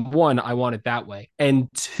 one, I want it that way. And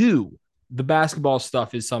two, the basketball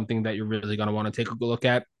stuff is something that you're really going to want to take a look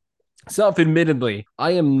at. Self admittedly,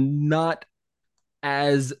 I am not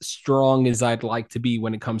as strong as I'd like to be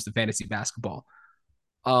when it comes to fantasy basketball.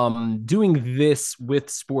 Doing this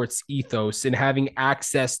with Sports Ethos and having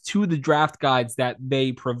access to the draft guides that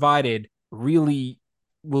they provided really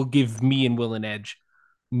will give me and Will an edge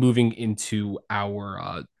moving into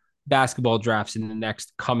our basketball drafts in the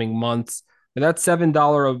next coming months. And that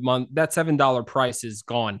 $7 a month, that $7 price is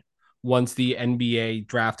gone once the NBA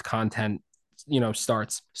draft content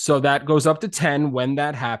starts. So that goes up to 10 when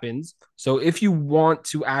that happens. So if you want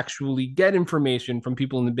to actually get information from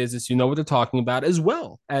people in the business who know what they're talking about, as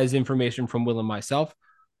well as information from Will and myself,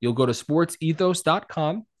 you'll go to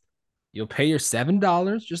sportsethos.com. You'll pay your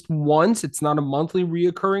 $7 just once. It's not a monthly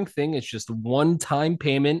reoccurring thing. It's just a one-time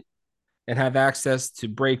payment and have access to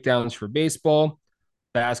breakdowns for baseball,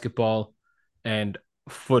 basketball, and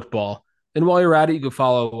football. And while you're at it, you can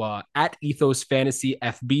follow at Ethos Fantasy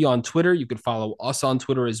FB on Twitter. You can follow us on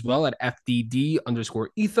Twitter as well at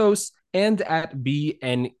FDD_ethos and at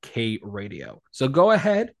BNK Radio. So go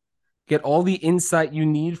ahead, get all the insight you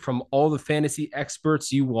need from all the fantasy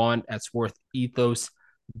experts you want at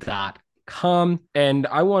sportsethos.com. And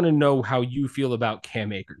I want to know how you feel about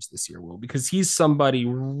Cam Akers this year, Will, because he's somebody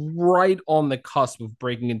right on the cusp of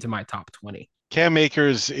breaking into my top 20. Cam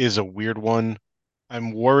Akers is a weird one.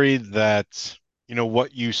 I'm worried that,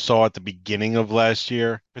 what you saw at the beginning of last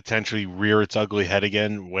year potentially rear its ugly head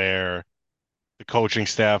again, where the coaching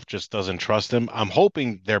staff just doesn't trust him. I'm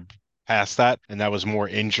hoping they're past that, and that was more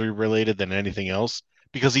injury related than anything else,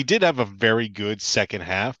 because he did have a very good second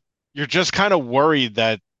half. You're just kind of worried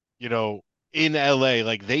that, in LA,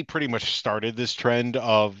 like they pretty much started this trend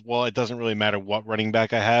of, well, it doesn't really matter what running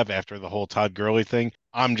back I have after the whole Todd Gurley thing.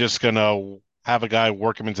 I'm just gonna have a guy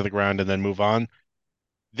work him into the ground and then move on.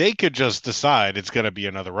 They could just decide it's going to be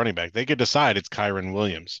another running back. They could decide it's Kyren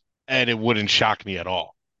Williams, and it wouldn't shock me at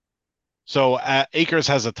all. So Akers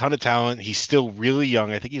has a ton of talent. He's still really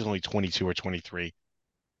young. I think he's only 22 or 23.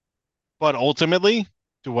 But ultimately,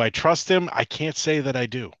 do I trust him? I can't say that I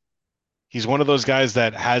do. He's one of those guys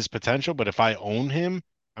that has potential, but if I own him,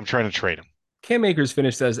 I'm trying to trade him. Cam Akers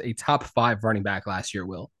finished as a top 5 running back last year,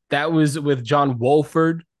 Will. That was with John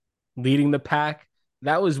Wolford leading the pack.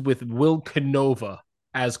 That was with Will Canova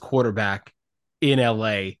as quarterback in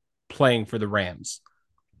LA playing for the Rams.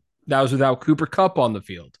 That was without Cooper Kupp on the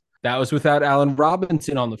field. That was without Allen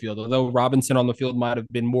Robinson on the field, although Robinson on the field might have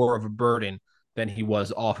been more of a burden than he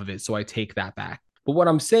was off of it. So I take that back. But what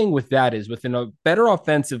I'm saying with that is within a better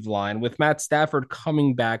offensive line, with Matt Stafford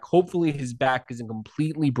coming back, hopefully his back isn't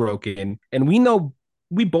completely broken. And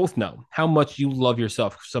we both know how much you love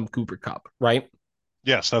yourself some Cooper Kupp, right?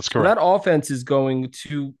 Yes, that's So that correct. offense is going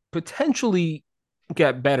to potentially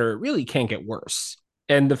get better. It really can't get worse.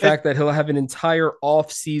 And the It fact that he'll have an entire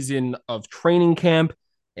off season of training camp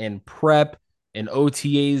and prep and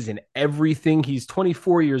OTAs and everything. He's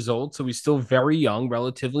 24 years old, so he's still very young,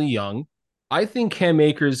 relatively young. I think Cam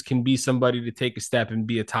Akers can be somebody to take a step and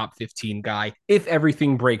be a top 15 guy if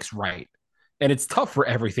everything breaks right. And it's tough for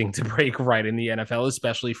everything to break right in the NFL,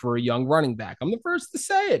 especially for a young running back. I'm the first to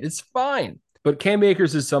say it. It's fine. But Cam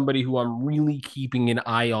Akers is somebody who I'm really keeping an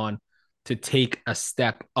eye on to take a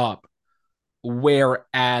step up.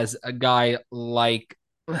 Whereas a guy like,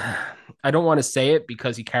 I don't want to say it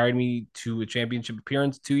because he carried me to a championship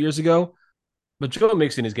appearance 2 years ago, but Joe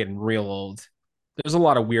Mixon is getting real old. There's a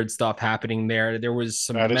lot of weird stuff happening there. There was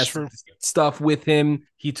some that is domestic true. stuff with him.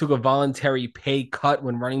 He took a voluntary pay cut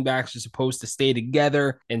when running backs are supposed to stay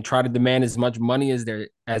together and try to demand as much money as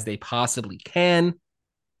they possibly can.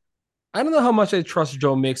 I don't know how much I trust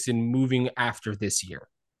Joe Mixon moving after this year.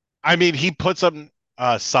 I mean, he puts up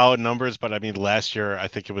solid numbers, but I mean, last year I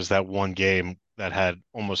think it was that one game that had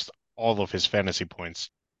almost all of his fantasy points.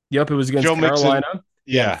 Yep, it was against Joe Mixon, Carolina.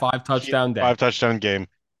 He had a yeah, five he touchdown day. 5 touchdown game,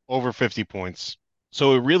 over 50 points.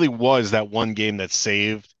 So it really was that one game that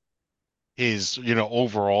saved his,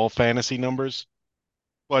 overall fantasy numbers.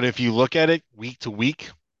 But if you look at it week to week,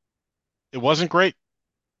 it wasn't great.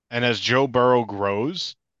 And as Joe Burrow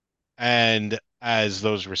grows and as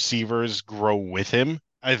those receivers grow with him,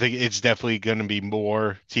 I think it's definitely going to be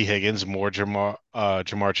more T. Higgins, more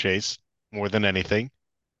Jamar Chase, more than anything.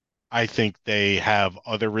 I think they have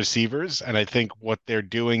other receivers, and I think what they're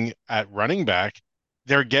doing at running back,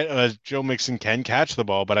 Joe Mixon can catch the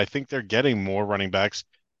ball, but I think they're getting more running backs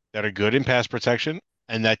that are good in pass protection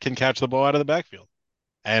and that can catch the ball out of the backfield.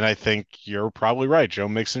 And I think you're probably right. Joe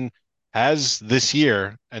Mixon has this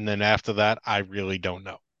year, and then after that, I really don't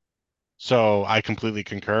know. So I completely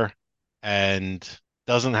concur, and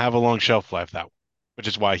doesn't have a long shelf life that, which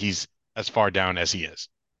is why he's as far down as he is.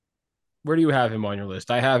 Where do you have him on your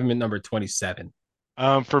list? I have him at number 27.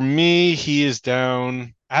 For me, he is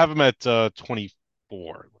down. I have him at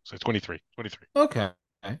 24. Looks like 23. 23. Okay.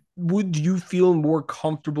 Would you feel more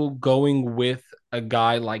comfortable going with a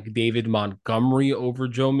guy like David Montgomery over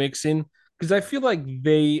Joe Mixon? Because I feel like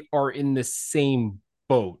they are in the same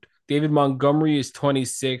boat. David Montgomery is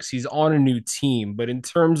 26. He's on a new team, but in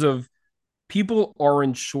terms of people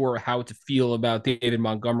aren't sure how to feel about David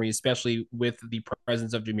Montgomery, especially with the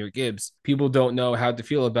presence of Jahmyr Gibbs. People don't know how to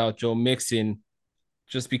feel about Joe Mixon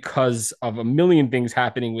just because of a million things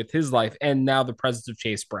happening with his life and now the presence of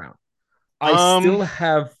Chase Brown. Um,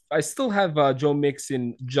 I still have Joe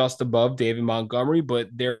Mixon just above David Montgomery, but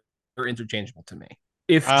they're interchangeable to me.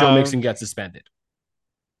 If Joe um, Mixon gets suspended,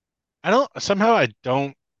 I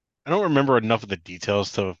don't remember enough of the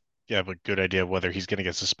details to have a good idea of whether he's going to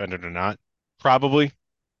get suspended or not. Probably.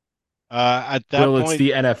 At that Will, it's point,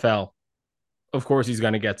 the NFL. Of course, he's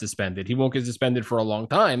going to get suspended. He won't get suspended for a long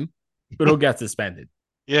time, but he'll get suspended.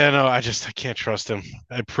 yeah, no, I can't trust him.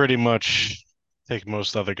 I pretty much take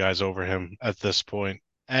most other guys over him at this point.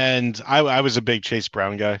 And I was a big Chase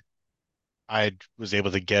Brown guy. I was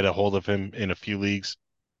able to get a hold of him in a few leagues.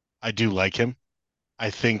 I do like him.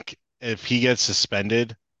 I think if he gets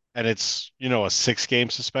suspended and it's, a 6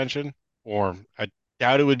 game suspension, or I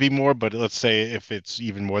doubt it would be more, but let's say if it's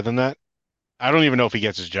even more than that, I don't even know if he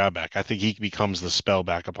gets his job back. I think he becomes the spell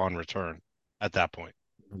back upon return at that point.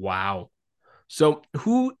 Wow. So,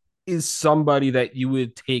 who is somebody that you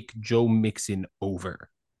would take Joe Mixon over?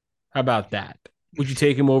 How about that? Would you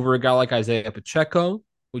take him over a guy like Isaiah Pacheco?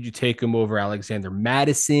 Would you take him over Alexander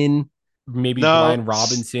Madison? Maybe No, Brian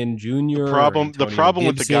Robinson the Jr. or problem the Antonio problem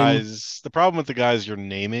with Gibson? the problem with the guys you're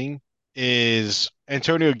naming is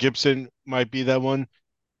Antonio Gibson might be that one.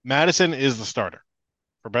 Madison is the starter.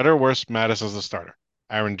 For better or worse, Madison is the starter.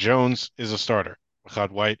 Aaron Jones is a starter.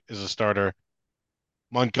 Rashad White is a starter.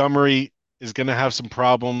 Montgomery is going to have some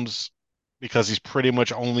problems because he's pretty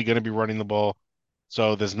much only going to be running the ball.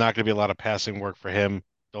 So there's not going to be a lot of passing work for him.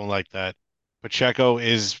 Don't like that. Pacheco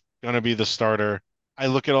is going to be the starter. I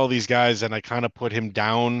look at all these guys and I kind of put him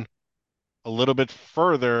down a little bit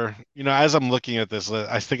further. As I'm looking at this,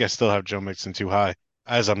 I think I still have Joe Mixon too high.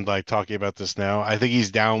 As I'm like talking about this now, I think he's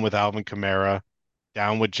down with Alvin Kamara,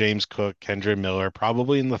 down with James Cook, Kendra Miller,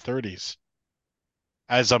 probably in the 30s.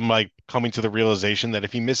 As I'm like coming to the realization that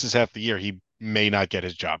if he misses half the year, he may not get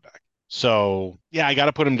his job back. So yeah, I got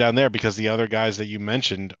to put him down there because the other guys that you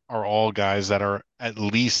mentioned are all guys that are at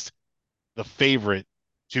least the favorite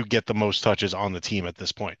to get the most touches on the team at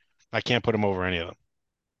this point. I can't put him over any of them.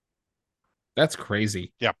 That's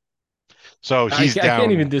crazy. Yeah. So he's I can't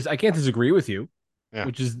down. even I can't disagree with you, Yeah.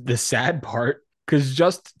 which is the sad part. Because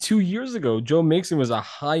just 2 years ago, Joe Mixon was a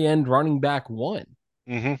high end running back one.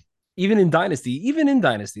 Hmm. Even in Dynasty,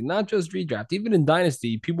 not just redraft, even in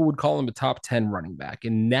Dynasty, people would call him a top 10 running back.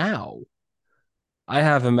 And now I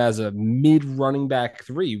have him as a mid running back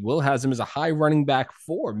three. Will has him as a high running back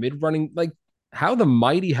four, mid running. Like how the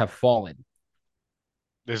mighty have fallen.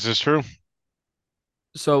 This is true.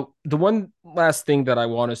 So, the one last thing that I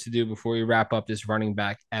want us to do before we wrap up this running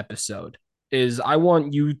back episode is I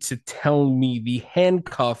want you to tell me the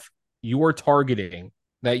handcuff you're targeting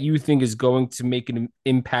that you think is going to make an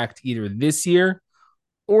impact either this year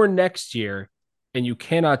or next year, and you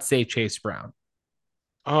cannot say Chase Brown.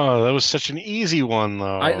 Oh, that was such an easy one,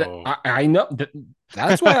 though. I know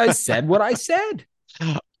that's why I said what I said.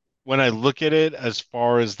 When I look at it as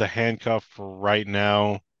far as the handcuff for right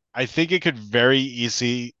now, I think it could very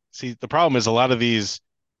easy. See, the problem is a lot of these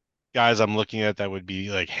guys I'm looking at that would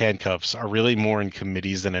be like handcuffs are really more in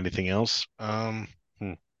committees than anything else.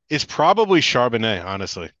 It's probably Charbonnet,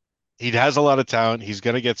 honestly. He has a lot of talent. He's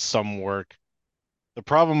going to get some work. The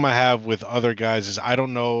problem I have with other guys is I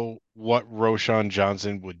don't know what Roshan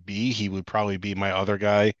Johnson would be. He would probably be my other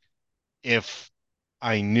guy if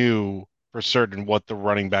I knew for certain what the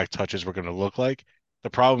running back touches were going to look like. The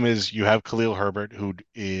problem is you have Khalil Herbert, who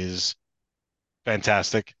is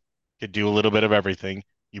fantastic, could do a little bit of everything.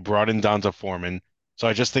 You brought in Donta Foreman. So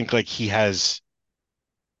I just think like he has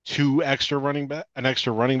an extra running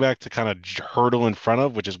back to kind of hurdle in front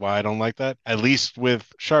of, which is why I don't like that. At least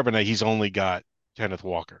with Charbonnet, he's only got Kenneth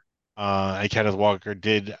Walker. And Kenneth Walker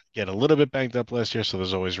did get a little bit banged up last year, so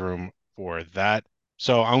there's always room for that.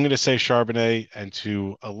 So I'm going to say Charbonnet, and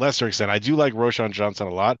to a lesser extent, I do like Roshan Johnson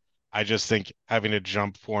a lot. I just think having to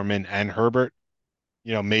jump Foreman and Herbert,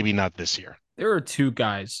 maybe not this year. There are two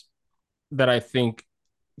guys that I think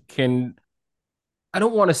can, I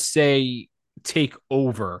don't want to say take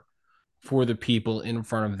over for the people in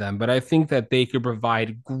front of them, but I think that they could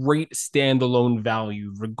provide great standalone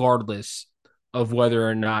value regardless of whether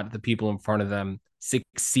or not the people in front of them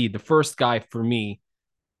succeed. The first guy for me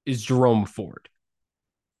is Jerome Ford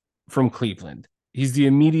from Cleveland. He's the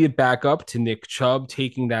immediate backup to Nick Chubb,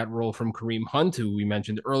 taking that role from Kareem Hunt, who we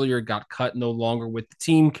mentioned earlier got cut, no longer with the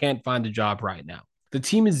team, can't find a job right now. The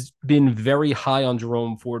team has been very high on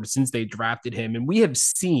Jerome Ford since they drafted him. And we have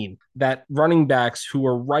seen that running backs who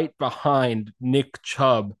are right behind Nick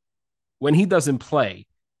Chubb when he doesn't play,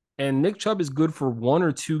 and Nick Chubb is good for 1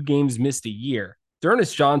 or 2 games missed a year.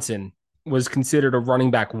 D'Ernest Johnson was considered a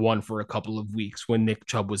running back one for a couple of weeks when Nick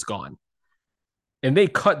Chubb was gone. And they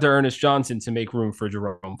cut D'Ernest Johnson to make room for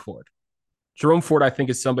Jerome Ford. Jerome Ford, I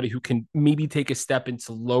think, is somebody who can maybe take a step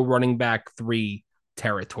into low running back three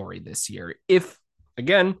territory this year. If,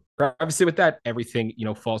 again, obviously with that, everything,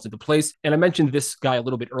 falls into place. And I mentioned this guy a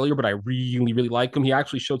little bit earlier, but I really, really like him. He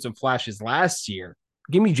actually showed some flashes last year.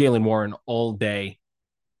 Give me Jaylen Warren all day,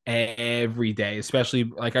 every day, especially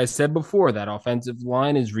like I said before, that offensive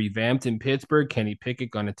line is revamped in Pittsburgh. Kenny Pickett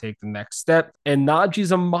going to take the next step. And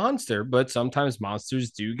Najee's a monster, but sometimes monsters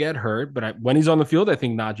do get hurt. But when he's on the field, I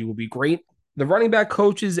think Najee will be great. The running back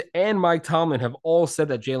coaches and Mike Tomlin have all said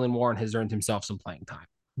that Jaylen Warren has earned himself some playing time.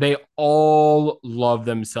 They all love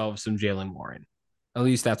themselves some Jaylen Warren. At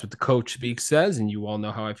least that's what the coach speak says. And you all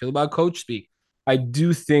know how I feel about coach speak. I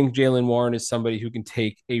do think Jaylen Warren is somebody who can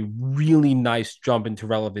take a really nice jump into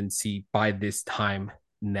relevancy by this time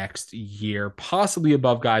next year, possibly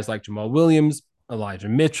above guys like Jamal Williams, Elijah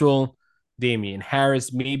Mitchell, Damian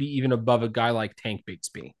Harris, maybe even above a guy like Tank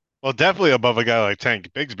Bigsby. Well, definitely above a guy like Tank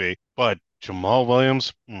Bigsby, but Jamal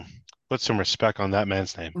Williams, put some respect on that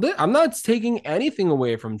man's name. I'm not taking anything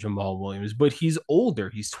away from Jamal Williams, but he's older.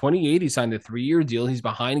 He's 28. He signed a 3-year deal. He's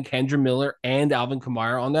behind Kendra Miller and Alvin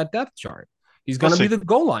Kamara on that depth chart. He's going to be the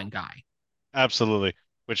goal line guy. Absolutely,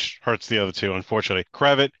 which hurts the other two, unfortunately.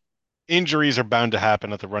 Kravitz, injuries are bound to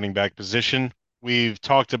happen at the running back position. We've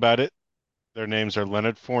talked about it. Their names are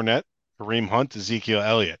Leonard Fournette, Kareem Hunt, Ezekiel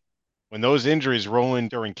Elliott. When those injuries roll in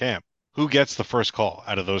during camp, who gets the first call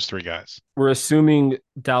out of those three guys? We're assuming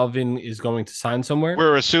Dalvin is going to sign somewhere.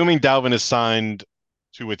 We're assuming Dalvin is signed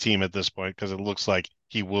to a team at this point because it looks like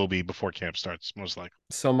he will be before camp starts, most likely.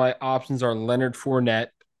 So my options are Leonard Fournette.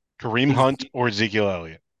 Kareem Hunt Eze- or Ezekiel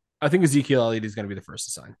Elliott. I think Ezekiel Elliott is going to be the first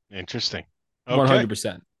to sign. Interesting. Okay.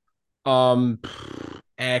 100%. Um,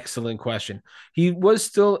 Excellent question. He was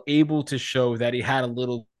still able to show that he had a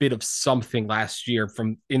little bit of something last year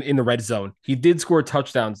from in the red zone. He did score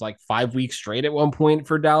touchdowns like 5 weeks straight at one point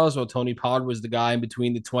for Dallas, while Tony Pollard was the guy in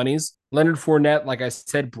between the 20s. Leonard Fournette, like I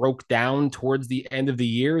said, broke down towards the end of the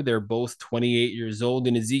year. They're both 28 years old,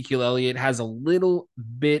 and Ezekiel Elliott has a little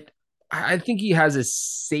bit. I think he has a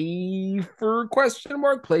safer question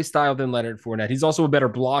mark play style than Leonard Fournette. He's also a better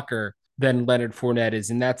blocker than Leonard Fournette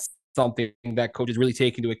is, and that's something that coaches really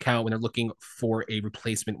take into account when they're looking for a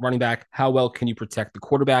replacement running back. How well can you protect the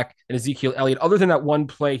quarterback? And Ezekiel Elliott, other than that one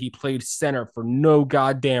play, he played center for no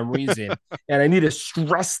goddamn reason. And I need to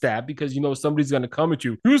stress that because you know somebody's going to come at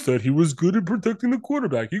you. You said he was good at protecting the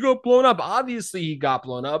quarterback. He got blown up. Obviously, he got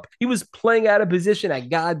blown up. He was playing out of position at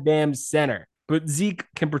goddamn center. But Zeke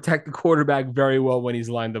can protect the quarterback very well when he's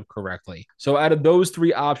lined up correctly. So out of those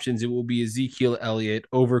three options, it will be Ezekiel Elliott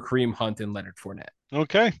over Kareem Hunt and Leonard Fournette.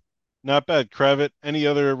 Okay. Not bad. Kravit, any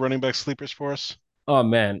other running back sleepers for us? Oh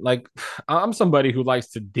man, like I'm somebody who likes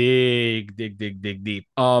to dig deep.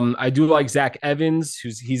 I do like Zach Evans,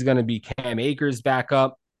 he's gonna be Cam Akers'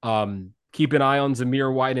 backup. Keep an eye on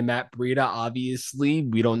Zamir White and Matt Breida. Obviously,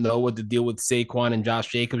 we don't know what the deal with Saquon and Josh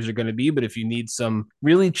Jacobs are going to be, but if you need some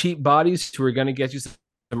really cheap bodies who are going to get you some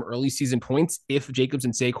early season points, if Jacobs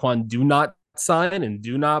and Saquon do not sign and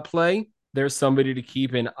do not play, there's somebody to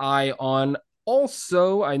keep an eye on.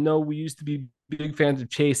 Also, I know we used to be big fans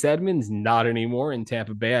of Chase Edmonds, not anymore in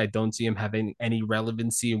Tampa Bay. I don't see him having any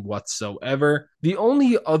relevancy whatsoever. The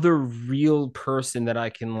only other real person that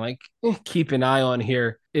I can keep an eye on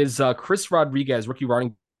here is Chris Rodriguez, rookie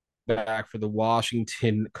running back for the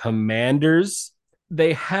Washington Commanders.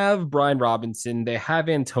 They have Brian Robinson, they have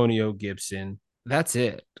Antonio Gibson. That's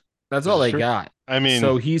it. That's This all is they true. got. I mean,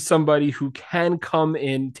 So he's somebody who can come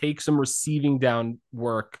in, take some receiving down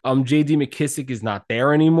work. JD McKissick is not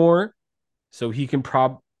there anymore. So he can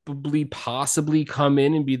probably possibly come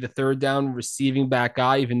in and be the third down receiving back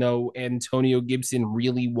guy, even though Antonio Gibson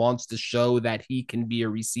really wants to show that he can be a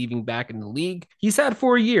receiving back in the league. He's had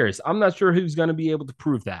 4 years. I'm not sure who's going to be able to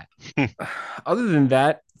prove that. Other than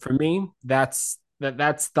that, for me, that's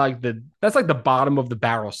like the bottom of the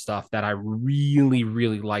barrel stuff that I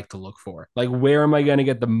really like to look for. Like, where am I going to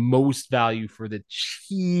get the most value for the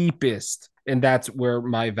cheapest? And that's where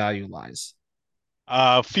my value lies.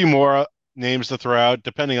 a few more names to throw out,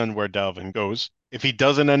 depending on where Dalvin goes. If he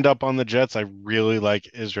doesn't end up on the Jets, I really like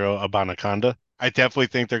Israel Abanikanda. I definitely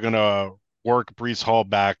think they're going to work Brees Hall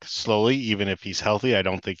back slowly, even if he's healthy. I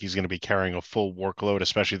don't think he's going to be carrying a full workload,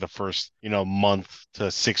 especially the first, month to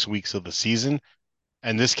 6 weeks of the season.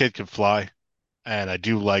 And this kid can fly, and I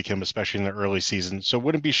do like him, especially in the early season. So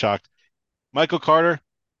wouldn't be shocked. Michael Carter,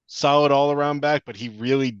 solid all around back, but he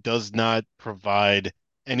really does not provide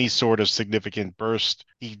any sort of significant burst.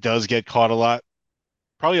 He does get caught a lot.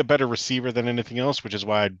 Probably a better receiver than anything else, which is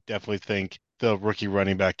why I definitely think the rookie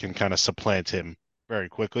running back can kind of supplant him very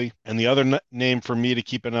quickly. And the other name for me to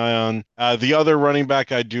keep an eye on, the other running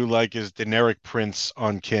back I do like is Deneric Prince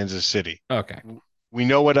on Kansas City. Okay. We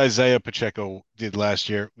know what Isaiah Pacheco did last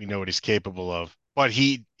year. We know what he's capable of, but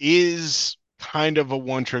he is kind of a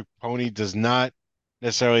one-trick pony, does not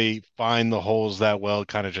necessarily find the holes that well,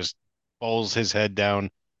 kind of just bowls his head down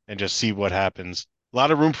and just see what happens. A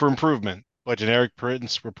lot of room for improvement, but Generic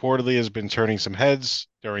Prince reportedly has been turning some heads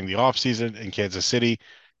during the offseason in Kansas City.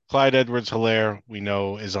 Clyde Edwards-Helaire, we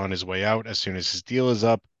know, is on his way out as soon as his deal is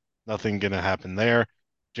up. Nothing going to happen there.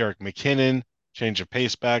 Jerick McKinnon, change of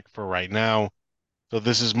pace back for right now. So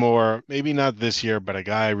this is more, maybe not this year, but a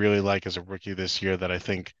guy I really like as a rookie this year that I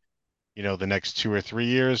think, the next 2 or 3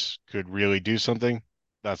 years could really do something.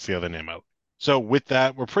 That's the other name out. So with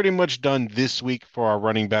that, we're pretty much done this week for our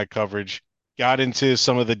running back coverage. Got into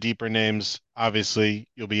some of the deeper names. Obviously,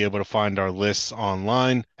 you'll be able to find our lists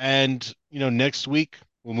online. And, next week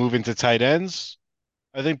we'll move into tight ends.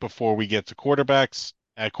 I think before we get to quarterbacks,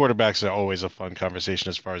 quarterbacks are always a fun conversation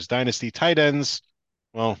as far as dynasty. Tight ends,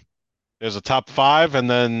 well, there's a top five, and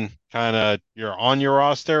then kind of you're on your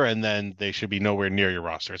roster, and then they should be nowhere near your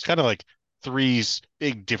roster. It's kind of like three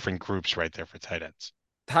big different groups right there for tight ends.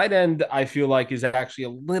 Tight end, I feel like, is actually a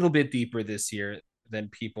little bit deeper this year than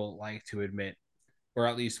people like to admit, or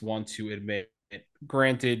at least want to admit.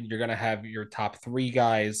 Granted, you're going to have your top three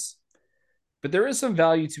guys, but there is some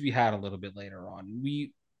value to be had a little bit later on.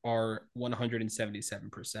 We are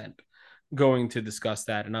 177% going to discuss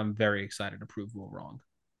that, and I'm very excited to prove we're wrong.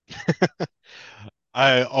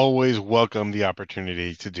 I always welcome the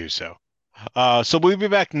opportunity to do so. So we'll be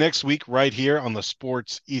back next week right here on the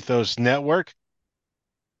Sports Ethos Network.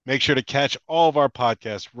 Make sure to catch all of our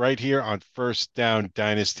podcasts right here on First Down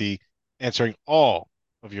Dynasty, answering all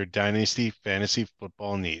of your Dynasty fantasy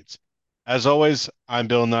football needs. As always, I'm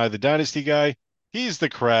Bill Nye, the Dynasty Guy. He's the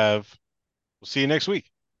Crav. We'll see you next week.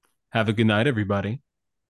 Have a good night, everybody.